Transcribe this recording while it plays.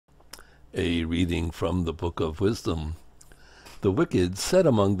A reading from the Book of Wisdom. The wicked said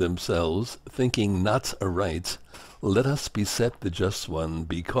among themselves, thinking not aright, let us beset the just one,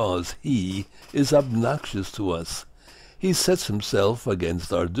 because he is obnoxious to us. He sets himself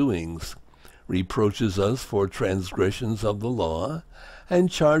against our doings, reproaches us for transgressions of the law, and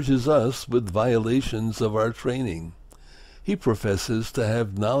charges us with violations of our training. He professes to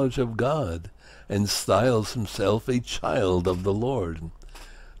have knowledge of God, and styles himself a child of the Lord.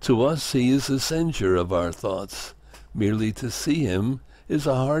 To us he is the censure of our thoughts. Merely to see him is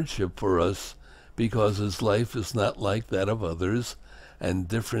a hardship for us, because his life is not like that of others, and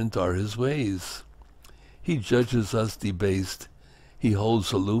different are his ways. He judges us debased. He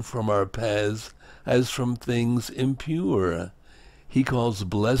holds aloof from our paths as from things impure. He calls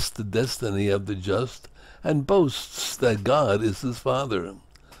blessed the destiny of the just, and boasts that God is his Father.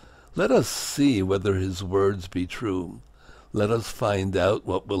 Let us see whether his words be true. Let us find out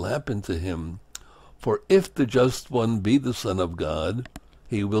what will happen to him. For if the just one be the Son of God,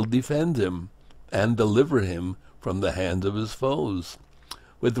 he will defend him, and deliver him from the hand of his foes.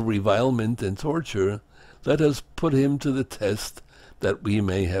 With revilement and torture, let us put him to the test, that we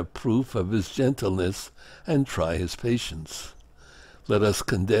may have proof of his gentleness, and try his patience. Let us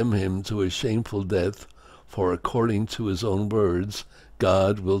condemn him to a shameful death, for according to his own words,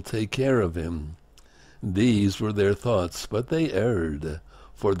 God will take care of him. These were their thoughts, but they erred,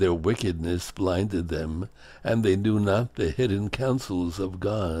 for their wickedness blinded them, and they knew not the hidden counsels of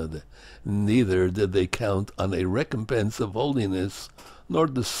God. Neither did they count on a recompense of holiness, nor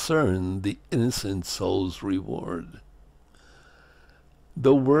discern the innocent soul's reward.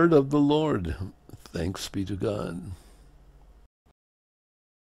 The word of the Lord. Thanks be to God.